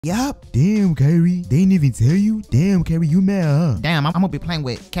Yup. Damn, Kyrie. They didn't even tell you? Damn, Kyrie, you mad, huh? Damn, I'm gonna be playing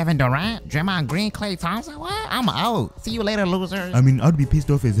with Kevin Durant, Draymond Green, Klay Thompson. What? I'm out. See you later, losers. I mean, I'd be pissed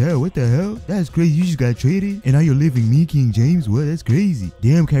off as hell. What the hell? That's crazy. You just got traded, and now you're leaving me, King James. What? That's crazy.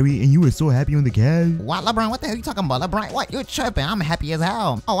 Damn, Kyrie, and you were so happy on the Cavs. What, LeBron? What the hell you talking about, LeBron? What? You're tripping. I'm happy as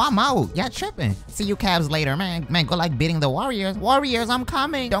hell. Oh, I'm out. Yeah, tripping. See you Cavs later, man. Man, go like beating the Warriors. Warriors, I'm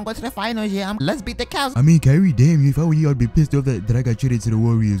coming. Don't go to the finals yet. Let's beat the Cavs. I mean, Kyrie, damn, if I were you, I'd be pissed off that I got traded to the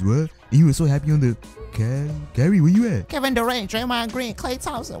Warriors. What? And you were so happy on the Cavs. Kyrie, where you at? Kevin Durant, Draymond Green, Klay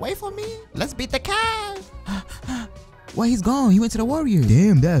Thompson. Wait for me. Let's beat the Cavs. Well, he's gone. He went to the Warriors.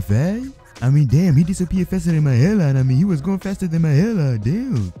 Damn, that fast? I mean, damn, he disappeared faster than my hairline. I mean, he was going faster than my hairline.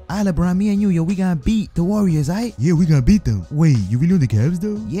 Damn. Alright, LeBron, me and you, yo, we gonna beat the Warriors, right? Yeah, we gonna beat them. Wait, you really on the Cavs,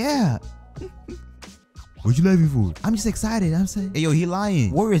 though? Yeah. What you laughing for? I'm just excited. I'm saying, hey, yo, he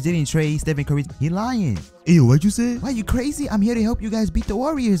lying. Warriors didn't trade Stephen Curry. He lying. Hey, yo, what you said? Why you crazy? I'm here to help you guys beat the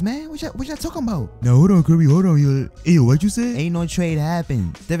Warriors, man. What y'all talking about? Now, hold on, Curry. Hold on, yo. Hey, yo, what you said? Ain't no trade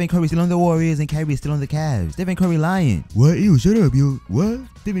happened. Stephen Curry still on the Warriors and Kyrie still on the Cavs. Stephen Curry lying. What? Hey, yo, shut up, yo. What?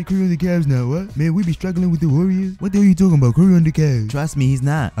 Stephen Curry on the Cavs now, what? Man, we be struggling with the Warriors. What the hell are you talking about? Curry on the Cavs. Trust me, he's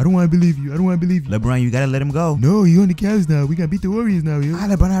not. I don't want to believe you. I don't want to believe you. LeBron, you gotta let him go. No, you on the Cavs now. We gotta beat the Warriors now, yo.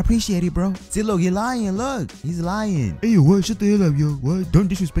 Alright, LeBron, I appreciate it, bro. See, look, he lying. Look, he's lying. Hey, yo, what? Shut the hell up, yo. What? Don't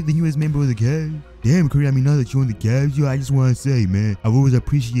disrespect the newest member of the Cavs. Damn, Curry, I mean, now that you're on the Cavs, yo, I just want to say, man, I've always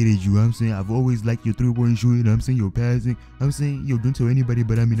appreciated you. I'm saying, I've always liked your three-point shooting. I'm saying, your passing. I'm saying, yo, don't tell anybody,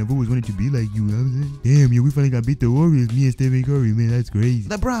 but I mean, I've always wanted to be like you. I'm saying, damn, yo, we finally got beat the Warriors, me and Stephen Curry, man. That's crazy.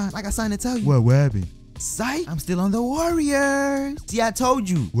 LeBron, like I signed to tell you. What happened? Sight, I'm still on the Warriors. See, I told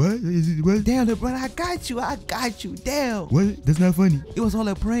you. What? Is it what? Damn, LeBron, I got you. Damn. What? That's not funny. It was all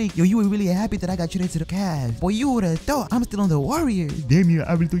a prank. Yo, you were really happy that I got traded to the Cavs. Boy, you would have thought I'm still on the Warriors. Damn, yo,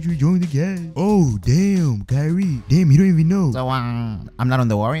 I really thought you joined the Cavs. Oh, damn, Kyrie. Damn, you don't even know. So, I'm not on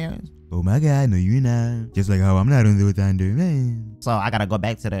the Warriors? Oh my God, no, you're not. Just like how I'm not on the Thunder, man. So, I gotta go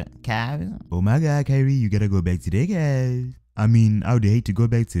back to the Cavs? Oh my God, Kyrie, you gotta go back to the Cavs. I mean, I would hate to go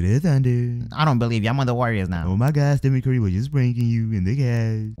back to the Thunder. I don't believe you. I'm on the Warriors now. Oh my God, Stephen Curry was just pranking you in the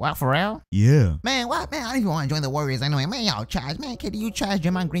Cavs. What, for real? Yeah. Man, what? Man, I don't even want to join the Warriors anyway. Man, y'all trash. Man, KD, you trash.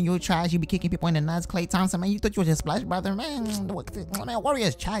 Draymond Green, you trash. You be kicking people in the nuts. Klay Thompson, man, you thought you was a splash brother. Man,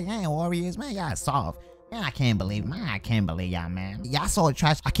 Warriors trash. I ain't Warriors. Man, y'all soft. Man, I can't believe y'all, man. Y'all so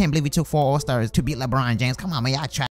trash. I can't believe we took 4 All-Stars to beat LeBron James. Come on, man, y'all trash.